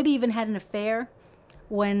 Maybe even had an affair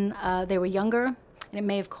when they were younger, and it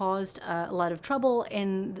may have caused a lot of trouble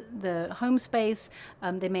in the home space.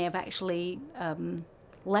 They may have actually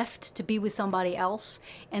left to be with somebody else.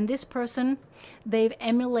 And this person, they've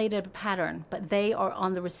emulated a pattern, but they are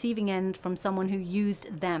on the receiving end from someone who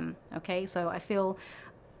used them, okay? So I feel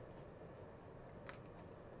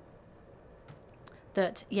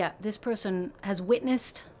that, yeah, this person has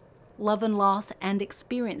witnessed love and loss and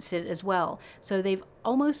experienced it as well. So they've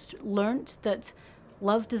almost learnt that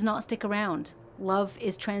love does not stick around. Love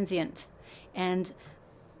is transient. And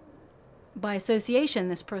by association,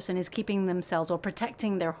 this person is keeping themselves or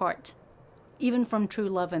protecting their heart, even from true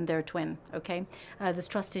love and their twin, okay? There's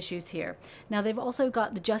trust issues here. Now, they've also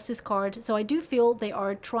got the Justice card. So I do feel they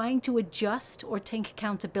are trying to adjust or take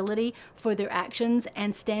accountability for their actions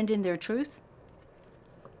and stand in their truth.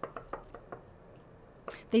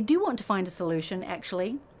 They do want to find a solution,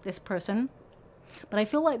 actually, this person. But I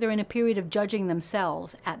feel like they're in a period of judging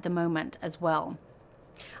themselves at the moment as well.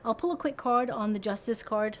 I'll pull a quick card on the Justice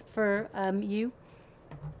card for you.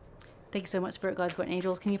 Thank you so much, Spirit Guides, Guardian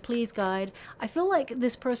Angels. Can you please guide? I feel like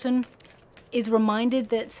this person is reminded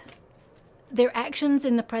that their actions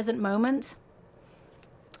in the present moment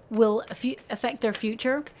will affect their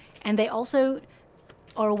future. And they also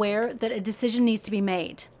are aware that a decision needs to be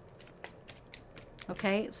made.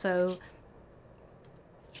 Okay, so,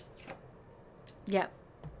 yeah.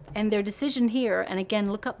 And their decision here, and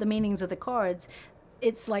again, look up the meanings of the cards.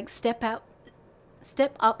 It's like step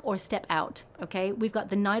up or step out, okay? We've got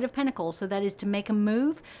the Knight of Pentacles, so that is to make a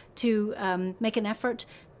move, to make an effort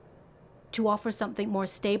to offer something more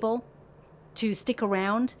stable, to stick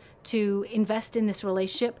around, to invest in this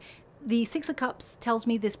relationship. The Six of Cups tells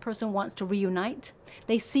me this person wants to reunite.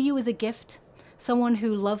 They see you as a gift, someone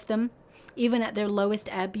who loved them. Even at their lowest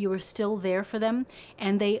ebb, you are still there for them.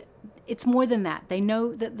 And it's more than that. They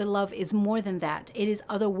know that the love is more than that. It is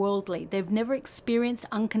otherworldly. They've never experienced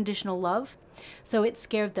unconditional love. So it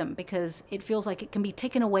scared them because it feels like it can be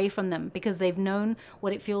taken away from them because they've known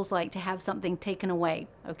what it feels like to have something taken away.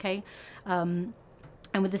 Okay. And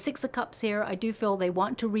with the Six of Cups here, I do feel they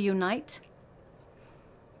want to reunite.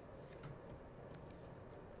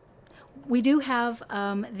 We do have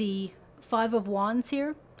the Five of Wands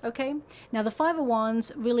here. Okay, now the Five of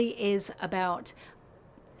Wands really is about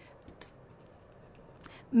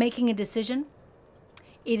making a decision.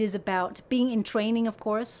 It is about being in training, of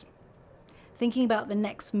course, thinking about the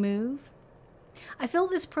next move. I feel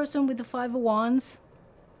this person with the Five of Wands,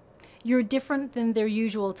 you're different than their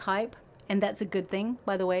usual type, and that's a good thing,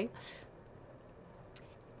 by the way.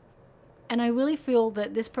 And I really feel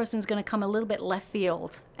that this person is going to come a little bit left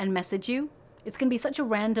field and message you. It's going to be such a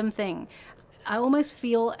random thing. I almost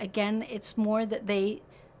feel, again, it's more that they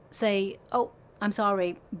say, oh, I'm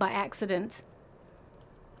sorry, by accident,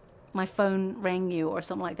 my phone rang you or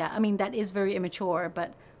something like that. I mean, that is very immature,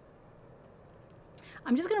 but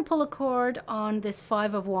I'm just going to pull a card on this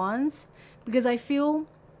Five of Wands because I feel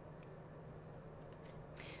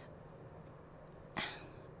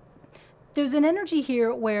there's an energy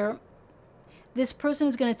here where this person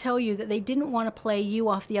is going to tell you that they didn't want to play you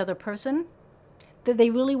off the other person, that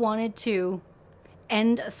they really wanted to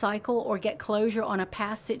end a cycle or get closure on a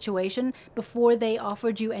past situation before they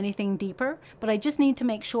offered you anything deeper. But I just need to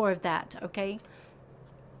make sure of that, okay?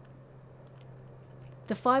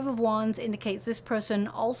 The Five of Wands indicates this person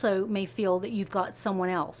also may feel that you've got someone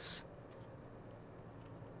else.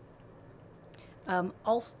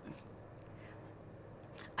 Also,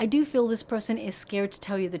 I do feel this person is scared to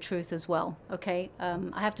tell you the truth as well, okay?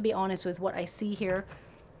 I have to be honest with what I see here.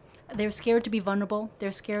 They're scared to be vulnerable.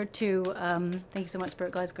 They're scared to, thank you so much,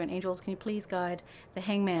 Spirit Guides, Guardian Angels. Can you please guide the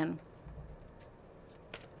Hangman?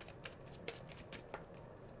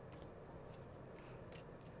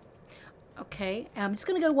 Okay, I'm just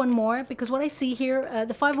going to go one more because what I see here,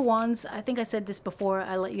 the Five of Wands, I think I said this before,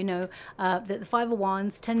 I'll let you know, that the Five of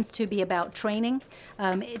Wands tends to be about training.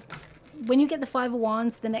 When you get the Five of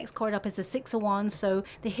Wands, the next card up is the Six of Wands. So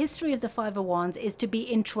the history of the Five of Wands is to be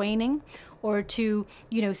in training or to,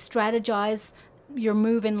 you know, strategize your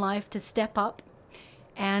move in life to step up.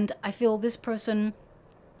 And I feel this person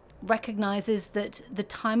recognizes that the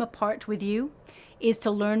time apart with you is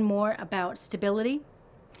to learn more about stability,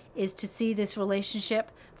 is to see this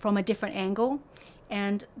relationship from a different angle.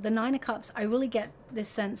 And the Nine of Cups, I really get this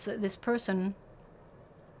sense that this person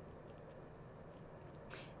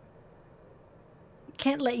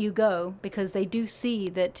can't let you go because they do see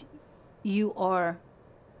that you are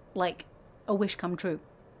like a wish come true.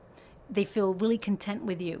 They feel really content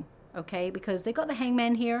with you, okay? Because they got the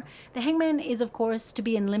Hangman here. The Hangman is, of course, to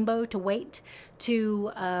be in limbo, to wait,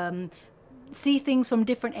 to see things from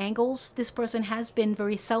different angles. This person has been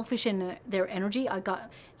very selfish in their energy. I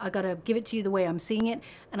gotta give it to you the way I'm seeing it.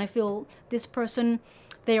 And I feel this person,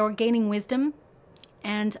 they are gaining wisdom.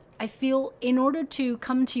 And I feel in order to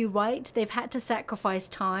come to you right, they've had to sacrifice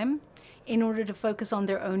time in order to focus on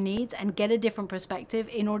their own needs and get a different perspective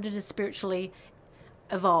in order to spiritually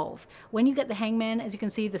evolve. When you get the Hangman, as you can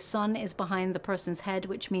see, the sun is behind the person's head,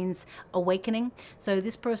 which means awakening. So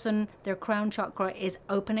this person, their crown chakra is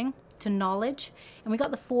opening to knowledge. And we got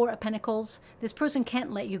the Four of Pentacles. This person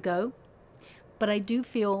can't let you go, but I do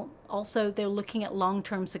feel also they're looking at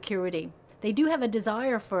long-term security. They do have a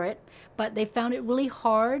desire for it, but they found it really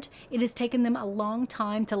hard. It has taken them a long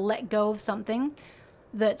time to let go of something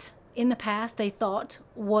that in the past they thought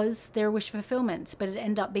was their wish fulfillment, but it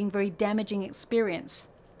ended up being a very damaging experience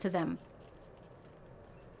to them.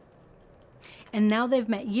 And now they've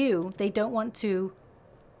met you, they don't want to,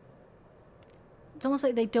 it's almost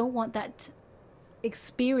like they don't want that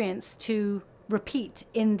experience to repeat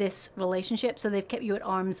in this relationship, so they've kept you at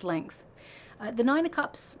arm's length. The Nine of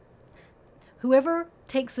Cups, whoever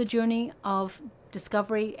takes the journey of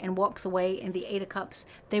discovery and walks away in the Eight of Cups,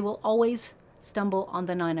 they will always stumble on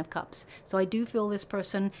the Nine of Cups. So I do feel this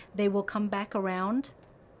person, they will come back around.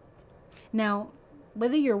 Now,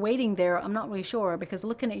 whether you're waiting there, I'm not really sure, because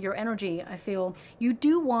looking at your energy, I feel you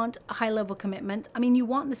do want a high level commitment. I mean, you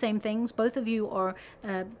want the same things. Both of you are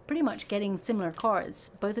pretty much getting similar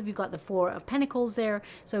cards. Both of you got the Four of Pentacles there.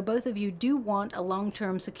 So both of you do want a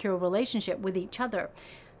long-term secure relationship with each other.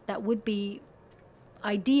 That would be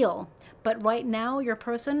ideal. But right now, your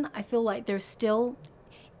person, I feel like they're still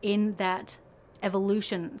in that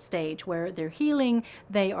evolution stage where they're healing,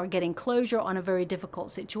 they are getting closure on a very difficult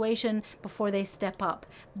situation before they step up.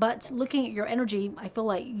 But looking at your energy, I feel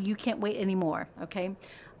like you can't wait anymore, okay?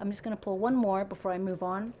 I'm just going to pull one more before I move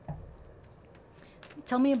on.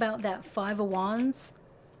 Tell me about that Five of Wands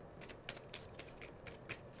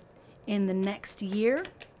in the next year.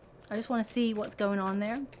 I just want to see what's going on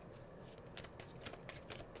there.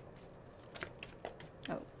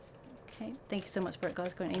 Okay, thank you so much, Spirit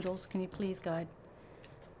Guides, Guardian Angels. Can you please guide?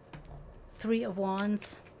 Three of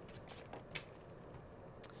Wands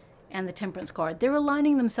and the Temperance card. They're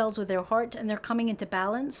aligning themselves with their heart and they're coming into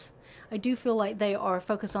balance. I do feel like they are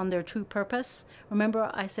focused on their true purpose.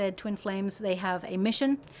 Remember, I said twin flames, they have a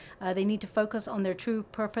mission. They need to focus on their true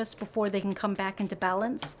purpose before they can come back into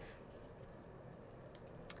balance.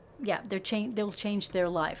 Yeah, they'll change their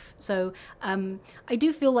life. So I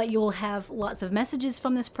do feel like you'll have lots of messages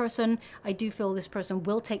from this person. I do feel this person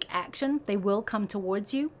will take action. They will come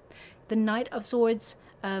towards you. The Knight of Swords,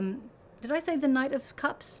 did I say the Knight of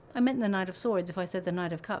Cups? I meant the Knight of Swords if I said the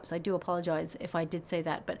Knight of Cups. I do apologize if I did say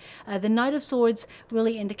that. But the Knight of Swords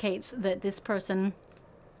really indicates that this person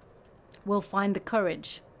will find the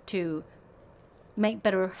courage to make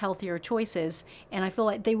better, healthier choices. And I feel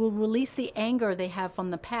like they will release the anger they have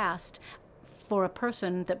from the past for a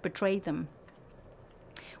person that betrayed them,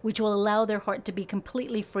 which will allow their heart to be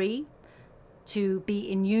completely free, to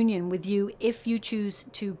be in union with you if you choose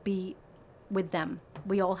to be with them.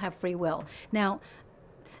 We all have free will. Now,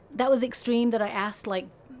 that was extreme that I asked, like,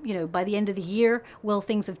 you know, by the end of the year, will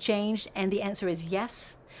things have changed? And the answer is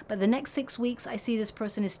yes. But the next 6 weeks, I see this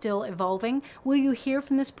person is still evolving. Will you hear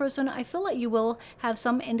from this person? I feel like you will have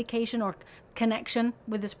some indication or connection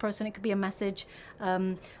with this person. It could be a message.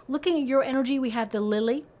 Looking at your energy, we have the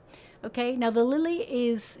Lily. Okay, now the Lily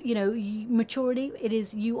is, you know, maturity. It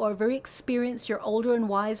is, you are very experienced, you're older and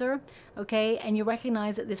wiser, okay, and you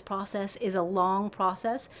recognize that this process is a long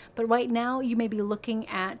process. But right now, you may be looking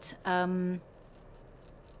at the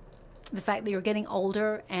fact that you're getting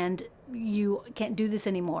older and you can't do this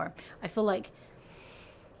anymore. I feel like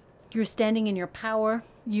you're standing in your power,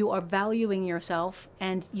 you are valuing yourself,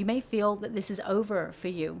 and you may feel that this is over for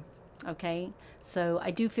you, okay? So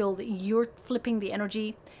I do feel that you're flipping the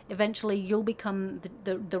energy. Eventually, you'll become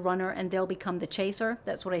the runner and they'll become the chaser.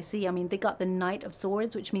 That's what I see. I mean, they got the Knight of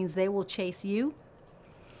Swords, which means they will chase you.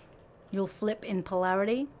 You'll flip in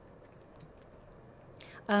polarity.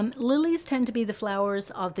 Lilies tend to be the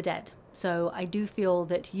flowers of the dead. So I do feel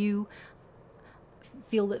that you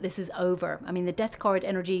feel that this is over. I mean, the Death card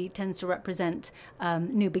energy tends to represent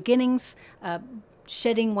new beginnings,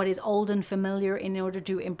 shedding what is old and familiar in order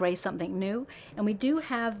to embrace something new. And we do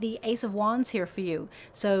have the Ace of Wands here for you.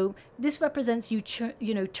 So this represents you,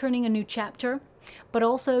 you know, turning a new chapter, but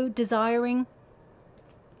also desiring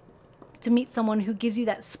to meet someone who gives you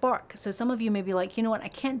that spark. So some of you may be like, you know what, I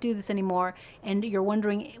can't do this anymore. And you're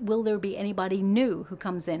wondering, will there be anybody new who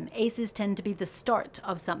comes in? Aces tend to be the start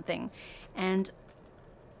of something. And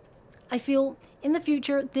I feel in the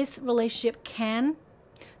future, this relationship can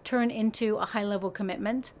turn into a high-level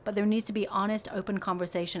commitment, but there needs to be honest, open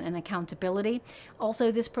conversation and accountability.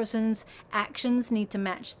 Also, this person's actions need to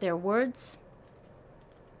match their words.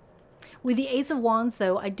 With the Ace of Wands,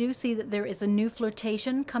 though, I do see that there is a new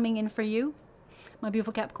flirtation coming in for you, my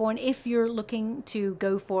beautiful Capricorn. If you're looking to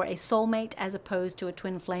go for a soulmate as opposed to a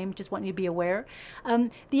twin flame, just want you to be aware.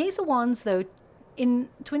 The Ace of Wands, though, in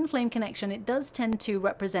twin flame connection, it does tend to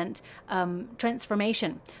represent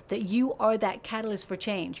transformation, that you are that catalyst for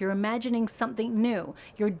change. You're imagining something new,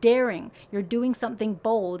 you're daring, you're doing something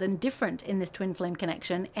bold and different in this twin flame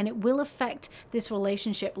connection, and it will affect this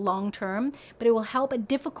relationship long term, but it will help a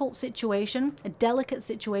difficult situation, a delicate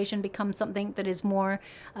situation, become something that is more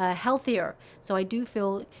healthier. So I do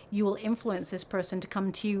feel you will influence this person to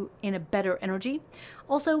come to you in a better energy.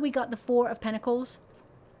 Also, we got the Four of Pentacles.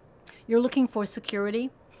 You're looking for security,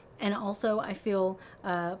 and also I feel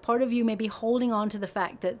part of you may be holding on to the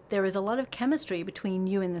fact that there is a lot of chemistry between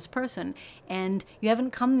you and this person, and you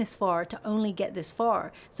haven't come this far to only get this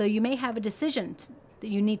far. So you may have a decision that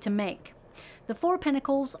you need to make. The Four of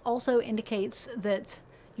Pentacles also indicates that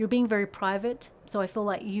you're being very private, so I feel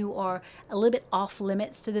like you are a little bit off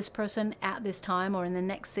limits to this person at this time or in the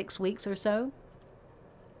next 6 weeks or so.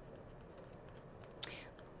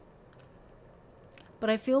 But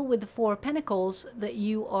I feel with the Four of Pentacles that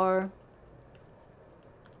you are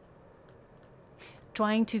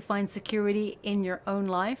trying to find security in your own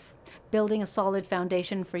life, building a solid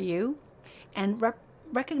foundation for you, and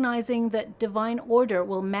recognizing that divine order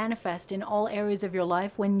will manifest in all areas of your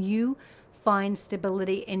life when you find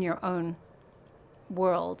stability in your own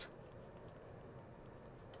world.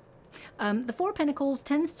 The Four of Pentacles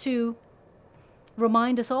tends to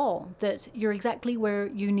remind us all that you're exactly where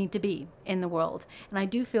you need to be in the world. And I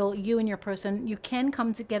do feel you and your person, you can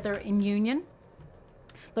come together in union.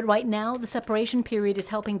 But right now, the separation period is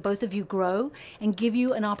helping both of you grow and give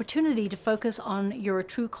you an opportunity to focus on your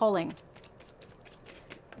true calling.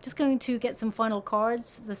 I'm just going to get some final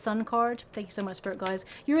cards. The Sun card. Thank you so much, Spirit guys.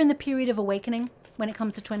 You're in the period of awakening when it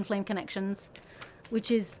comes to twin flame connections,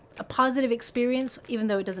 which is a positive experience, even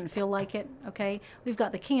though it doesn't feel like it. Okay, we've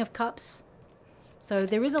got the King of Cups. So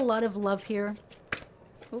there is a lot of love here.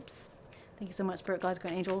 Oops. Thank you so much, Spirit guides,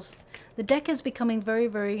 great angels. The deck is becoming very,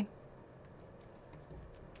 very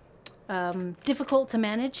difficult to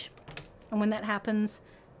manage. And when that happens,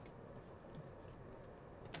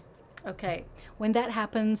 okay, when that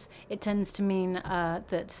happens, it tends to mean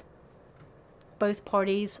that both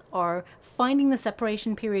parties are finding the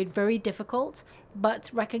separation period very difficult, but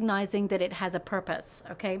recognizing that it has a purpose.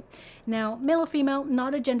 Okay, now male or female,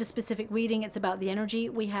 not a gender specific reading, it's about the energy.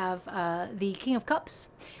 We have the King of Cups,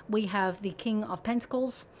 we have the King of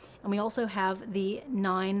Pentacles, and we also have the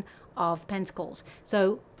Nine of Pentacles.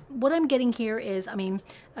 So what I'm getting here is, I mean,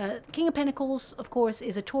 King of Pentacles, of course,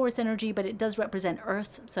 is a Taurus energy, but it does represent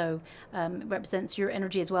Earth, so it represents your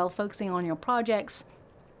energy as well, focusing on your projects.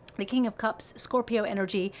 The King of Cups, Scorpio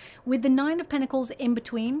energy. With the Nine of Pentacles in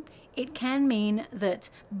between, it can mean that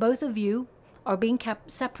both of you are being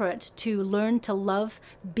kept separate to learn to love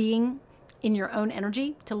being in your own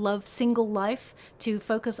energy, to love single life, to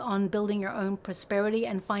focus on building your own prosperity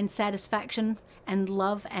and find satisfaction and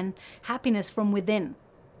love and happiness from within.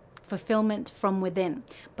 Fulfillment from within.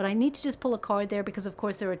 But I need to just pull a card there because of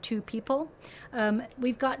course there are two people.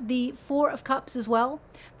 We've got the Four of Cups as well.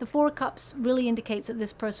 The Four of Cups really indicates that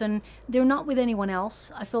this person, they're not with anyone else.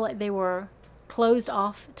 I feel like they were closed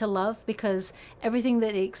off to love because everything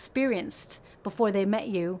that they experienced before they met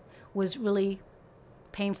you was really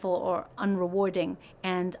painful or unrewarding,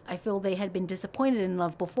 and I feel they had been disappointed in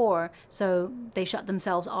love before, so they shut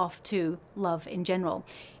themselves off to love in general.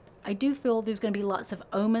 I do feel there's going to be lots of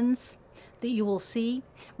omens that you will see.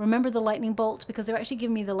 Remember the lightning bolt, because they're actually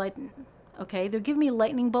giving me the lightning. Okay, they're giving me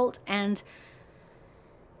lightning bolt and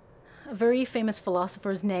a very famous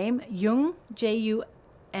philosopher's name, Jung,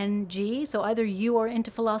 J-U-N-G. So either you are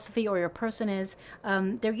into philosophy or your person is.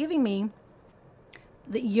 They're giving me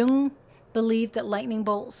that Jung believed that lightning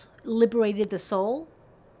bolts liberated the soul.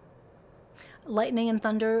 Lightning and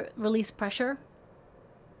thunder release pressure.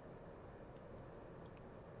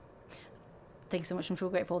 Thanks so much, I'm so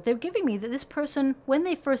grateful. They're giving me that this person, when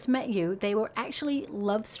they first met you, they were actually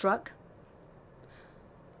love-struck.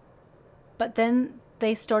 But then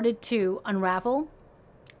they started to unravel.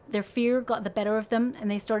 Their fear got the better of them, and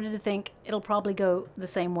they started to think it'll probably go the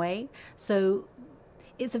same way. So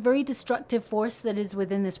it's a very destructive force that is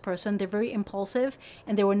within this person. They're very impulsive,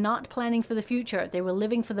 and they were not planning for the future. They were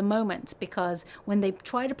living for the moment, because when they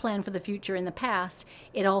tried to plan for the future in the past,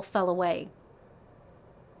 it all fell away.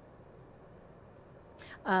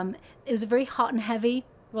 It was a very hot and heavy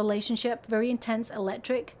relationship, very intense,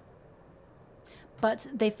 electric, but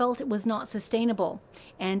they felt it was not sustainable,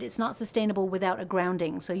 and it's not sustainable without a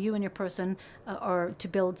grounding. So you and your person are to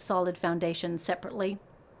build solid foundations separately.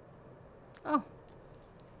 Oh.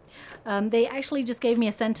 They actually just gave me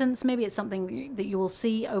a sentence. Maybe it's something that you will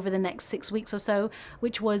see over the next 6 weeks or so,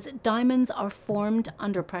 which was, diamonds are formed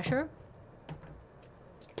under pressure.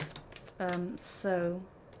 So,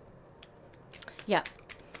 yeah,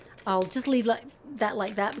 I'll just leave like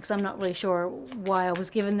that because I'm not really sure why I was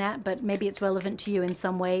given that, but maybe it's relevant to you in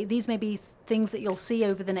some way. These may be things that you'll see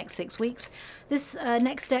over the next 6 weeks. This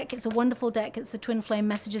next deck, it's a wonderful deck. It's the Twin Flame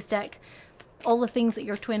Messages deck. All the things that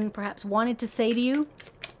your twin perhaps wanted to say to you,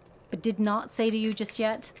 but did not say to you just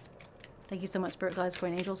yet. Thank you so much, Spirit Guides,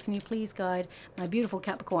 Guardian Angels. Can you please guide my beautiful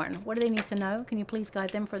Capricorn? What do they need to know? Can you please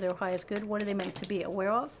guide them for their highest good? What are they meant to be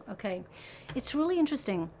aware of? Okay. It's really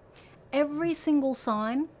interesting. Every single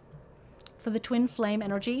sign for the twin flame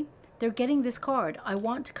energy, they're getting this card. I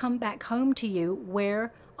want to come back home to you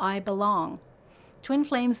where I belong. Twin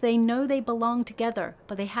flames, they know they belong together,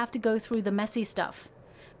 but they have to go through the messy stuff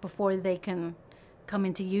before they can come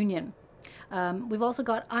into union. We've also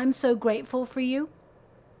got, I'm so grateful for you.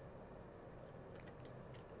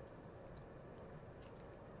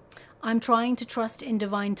 I'm trying to trust in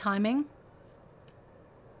divine timing.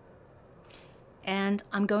 And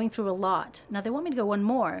I'm going through a lot. Now they want me to go one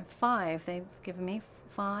more. 5. They've given me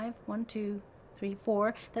 5. 1, 2, 3,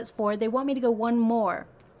 4. That's 4. They want me to go one more.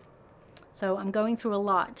 So I'm going through a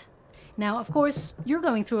lot. Now, of course, you're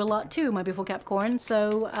going through a lot too, my beautiful Capricorn.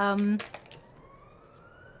 So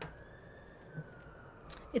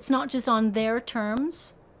it's not just on their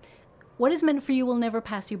terms. What is meant for you will never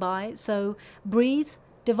pass you by. So breathe.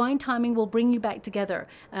 Divine timing will bring you back together.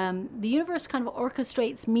 The universe kind of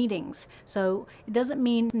orchestrates meetings. So it doesn't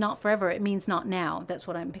mean not forever. It means not now. That's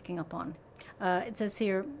what I'm picking up on. It says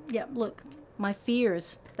here, yeah, look, my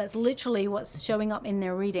fears. That's literally what's showing up in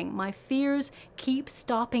their reading. My fears keep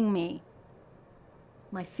stopping me.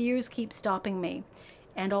 My fears keep stopping me.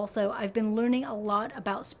 And also, I've been learning a lot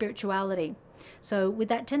about spirituality. So with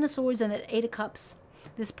that 10 of Swords and that 8 of Cups,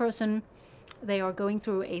 this person, they are going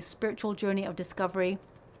through a spiritual journey of discovery.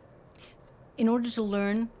 In order to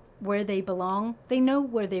learn where they belong, they know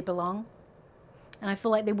where they belong. And I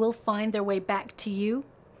feel like they will find their way back to you.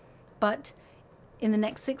 But in the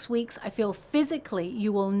next 6 weeks, I feel physically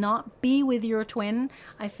you will not be with your twin.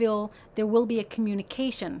 I feel there will be a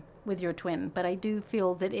communication with your twin. But I do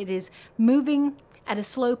feel that it is moving at a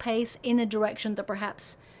slow pace in a direction that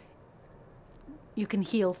perhaps you can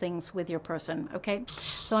heal things with your person, okay?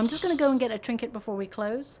 So I'm just going to go and get a trinket before we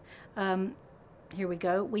close. Here we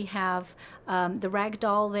go. We have the rag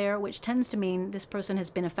doll there, which tends to mean this person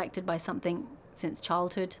has been affected by something since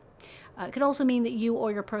childhood. It could also mean that you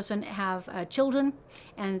or your person have children,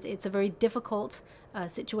 and it's a very difficult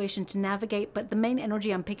situation to navigate. But the main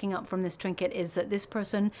energy I'm picking up from this trinket is that this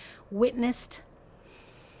person witnessed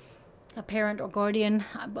a parent or guardian.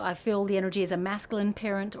 I feel the energy is a masculine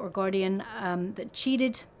parent or guardian that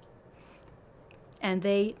cheated. And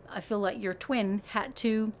I feel like your twin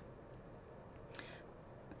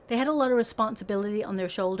they had a lot of responsibility on their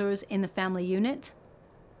shoulders in the family unit.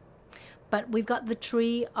 But we've got the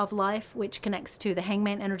tree of life, which connects to the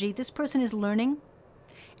hangman energy. This person is learning,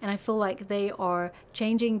 and I feel like they are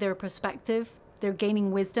changing their perspective. They're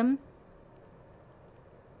gaining wisdom.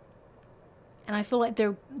 And I feel like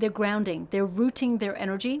they're grounding. They're rooting their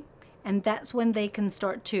energy, and that's when they can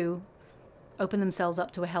start to open themselves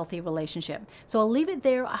up to a healthy relationship. So I'll leave it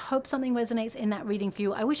there. I hope something resonates in that reading for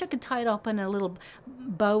you. I wish I could tie it up in a little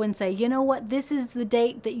bow and say, you know what, this is the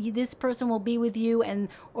date that this person will be with you, and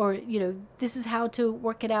or you know, this is how to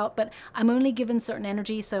work it out. But I'm only given certain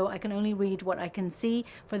energy, so I can only read what I can see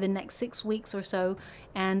for the next 6 weeks or so,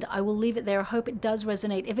 and I will leave it there. I hope it does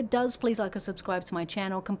resonate. If it does, please like or subscribe to my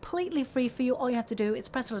channel. Completely free for you. All you have to do is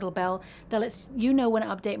press a little bell that lets you know when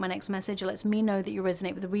I update my next message. It lets me know that you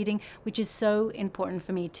resonate with the reading, which is so important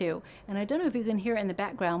for me too. And I don't know if you can hear it in the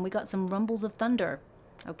background. We got some rumbles of thunder.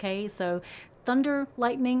 Okay, so thunder,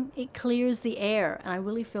 lightning, it clears the air, and I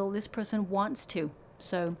really feel this person wants to.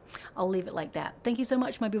 So I'll leave it like that. Thank you so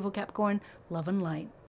much, my beautiful Capricorn. Love and light.